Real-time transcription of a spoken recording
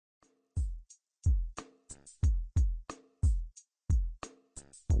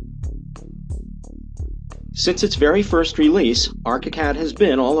Since its very first release, ArchiCAD has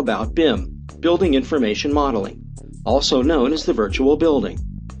been all about BIM, Building Information Modeling, also known as the virtual building.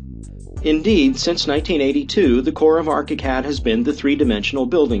 Indeed, since 1982, the core of ArchiCAD has been the three-dimensional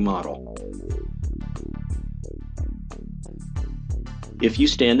building model. If you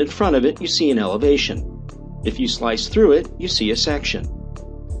stand in front of it, you see an elevation. If you slice through it, you see a section.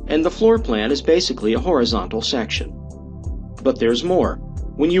 And the floor plan is basically a horizontal section. But there's more.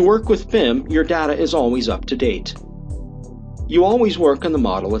 When you work with BIM, your data is always up to date. You always work on the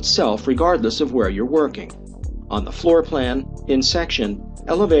model itself regardless of where you're working. On the floor plan, in section,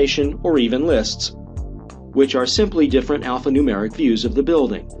 elevation, or even lists, which are simply different alphanumeric views of the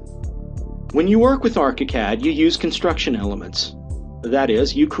building. When you work with ArchiCAD, you use construction elements. That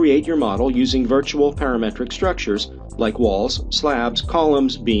is, you create your model using virtual parametric structures like walls, slabs,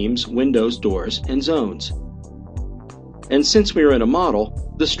 columns, beams, windows, doors, and zones. And since we are in a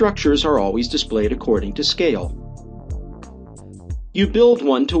model, the structures are always displayed according to scale. You build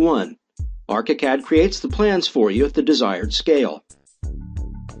one-to-one. ArchiCAD creates the plans for you at the desired scale.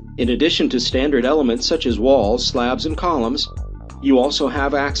 In addition to standard elements such as walls, slabs, and columns, you also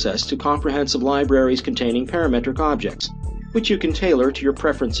have access to comprehensive libraries containing parametric objects, which you can tailor to your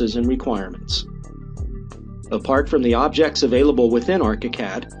preferences and requirements. Apart from the objects available within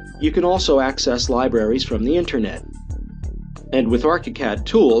ArchiCAD, you can also access libraries from the Internet. And with ArchiCAD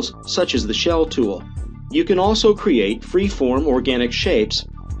tools, such as the Shell tool, you can also create free-form organic shapes,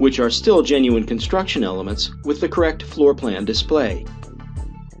 which are still genuine construction elements, with the correct floor plan display.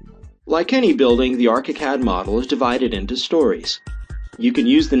 Like any building, the ArchiCAD model is divided into stories. You can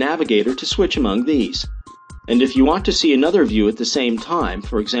use the navigator to switch among these. And if you want to see another view at the same time,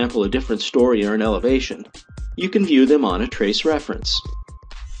 for example a different story or an elevation, you can view them on a trace reference.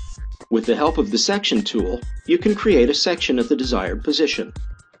 With the help of the Section tool, you can create a section at the desired position.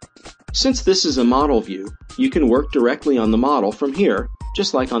 Since this is a model view, you can work directly on the model from here,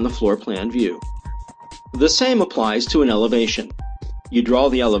 just like on the floor plan view. The same applies to an elevation. You draw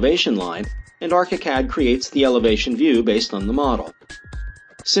the elevation line, and ArchiCAD creates the elevation view based on the model.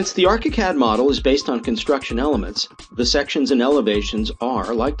 Since the ArchiCAD model is based on construction elements, the sections and elevations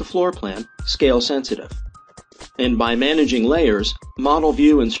are, like the floor plan, scale sensitive. And by managing layers, model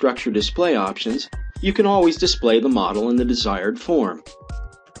view, and structure display options, you can always display the model in the desired form.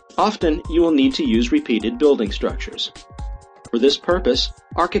 Often, you will need to use repeated building structures. For this purpose,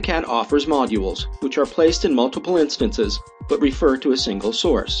 ArchiCAD offers modules, which are placed in multiple instances, but refer to a single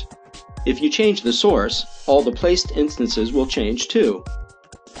source. If you change the source, all the placed instances will change too.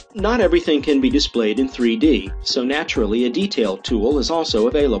 Not everything can be displayed in 3D, so naturally a detail tool is also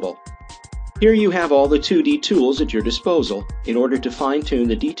available. Here you have all the 2D tools at your disposal in order to fine-tune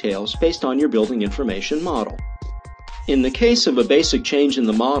the details based on your building information model. In the case of a basic change in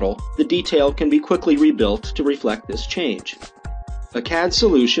the model, the detail can be quickly rebuilt to reflect this change. A CAD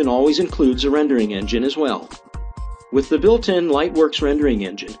solution always includes a rendering engine as well. With the built-in Lightworks rendering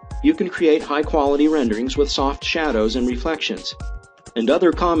engine, you can create high-quality renderings with soft shadows and reflections. And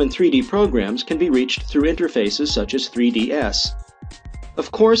other common 3D programs can be reached through interfaces such as 3ds.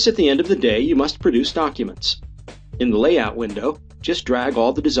 Of course, at the end of the day, you must produce documents. In the Layout window, just drag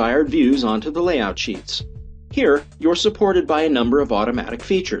all the desired views onto the layout sheets. Here, you're supported by a number of automatic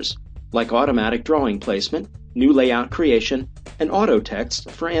features, like automatic drawing placement, new layout creation, and auto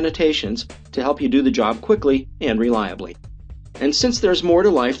text for annotations to help you do the job quickly and reliably. And since there's more to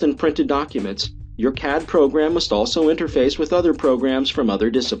life than printed documents, your CAD program must also interface with other programs from other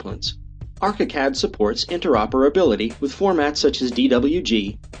disciplines. ArchiCAD supports interoperability with formats such as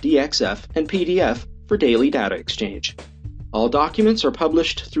DWG, DXF, and PDF for daily data exchange. All documents are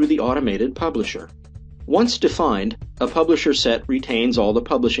published through the automated publisher. Once defined, a publisher set retains all the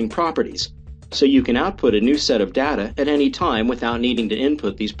publishing properties, so you can output a new set of data at any time without needing to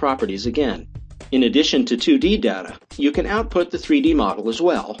input these properties again. In addition to 2D data, you can output the 3D model as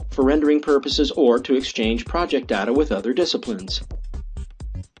well, for rendering purposes or to exchange project data with other disciplines.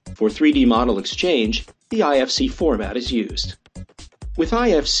 For 3D model exchange, the IFC format is used. With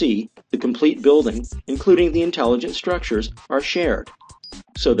IFC, the complete building, including the intelligent structures, are shared,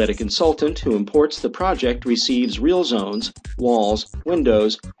 so that a consultant who imports the project receives real zones, walls,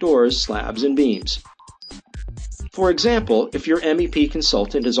 windows, doors, slabs, and beams. For example, if your MEP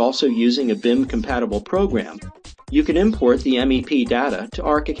consultant is also using a BIM-compatible program, you can import the MEP data to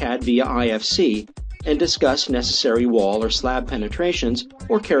ArchiCAD via IFC and discuss necessary wall or slab penetrations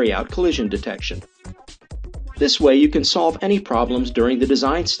or carry out collision detection. This way you can solve any problems during the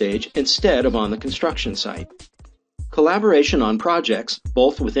design stage instead of on the construction site. Collaboration on projects,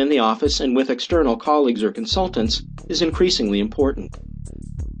 both within the office and with external colleagues or consultants, is increasingly important.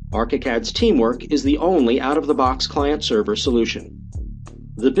 ArchiCAD's Teamwork is the only out-of-the-box client-server solution.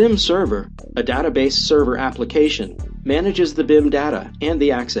 The BIM server, a database server application, manages the BIM data and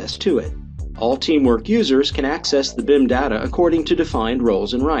the access to it. All Teamwork users can access the BIM data according to defined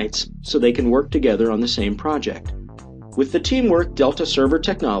roles and rights, so they can work together on the same project. With the Teamwork Delta server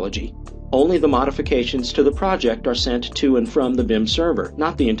technology, only the modifications to the project are sent to and from the BIM server,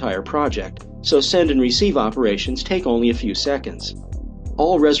 not the entire project, so send and receive operations take only a few seconds.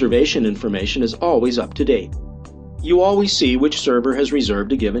 All reservation information is always up to date. You always see which server has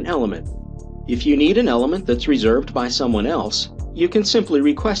reserved a given element. If you need an element that's reserved by someone else, you can simply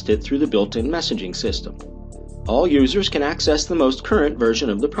request it through the built-in messaging system. All users can access the most current version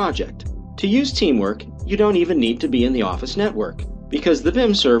of the project. To use Teamwork, you don't even need to be in the Office network, because the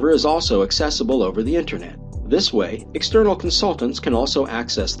BIM server is also accessible over the Internet. This way, external consultants can also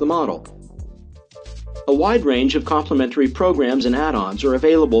access the model. A wide range of complementary programs and add-ons are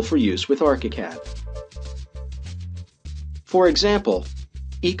available for use with ArchiCAD. For example,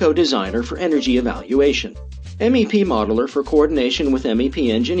 Eco Designer for energy evaluation, MEP Modeler for coordination with MEP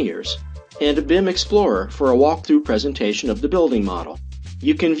engineers, and BIM Explorer for a walkthrough presentation of the building model.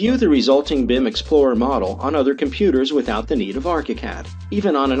 You can view the resulting BIM Explorer model on other computers without the need of ArchiCAD,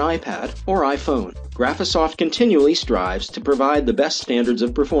 even on an iPad or iPhone. GRAPHISOFT continually strives to provide the best standards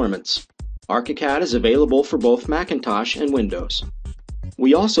of performance. ArchiCAD is available for both Macintosh and Windows.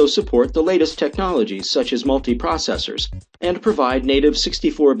 We also support the latest technologies such as multiprocessors and provide native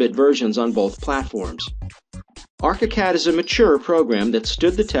 64-bit versions on both platforms. ArchiCAD is a mature program that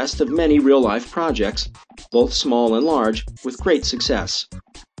stood the test of many real-life projects, both small and large, with great success.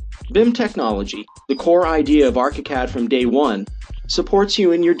 BIM technology, the core idea of ArchiCAD from day one, supports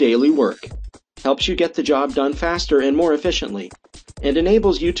you in your daily work, helps you get the job done faster and more efficiently, and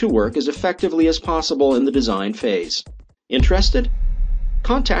enables you to work as effectively as possible in the design phase. Interested?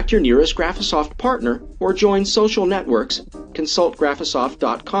 Contact your nearest Graphisoft partner or join social networks,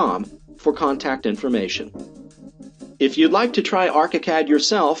 consultgraphisoft.com, for contact information. If you'd like to try ArchiCAD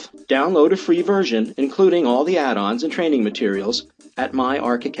yourself, download a free version, including all the add-ons and training materials, at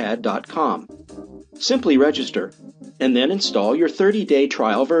myarchicad.com. Simply register, and then install your 30-day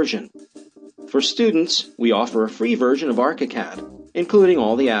trial version. For students, we offer a free version of ArchiCAD, including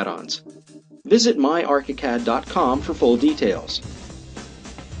all the add-ons. Visit myarchicad.com for full details.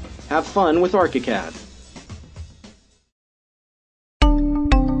 Have fun with ArchiCAD.